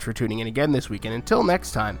so much for tuning in again this week, and until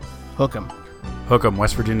next time, hook 'em. Hook 'em.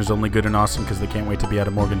 West Virginia's only good and awesome because they can't wait to be out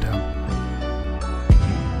of Morgantown.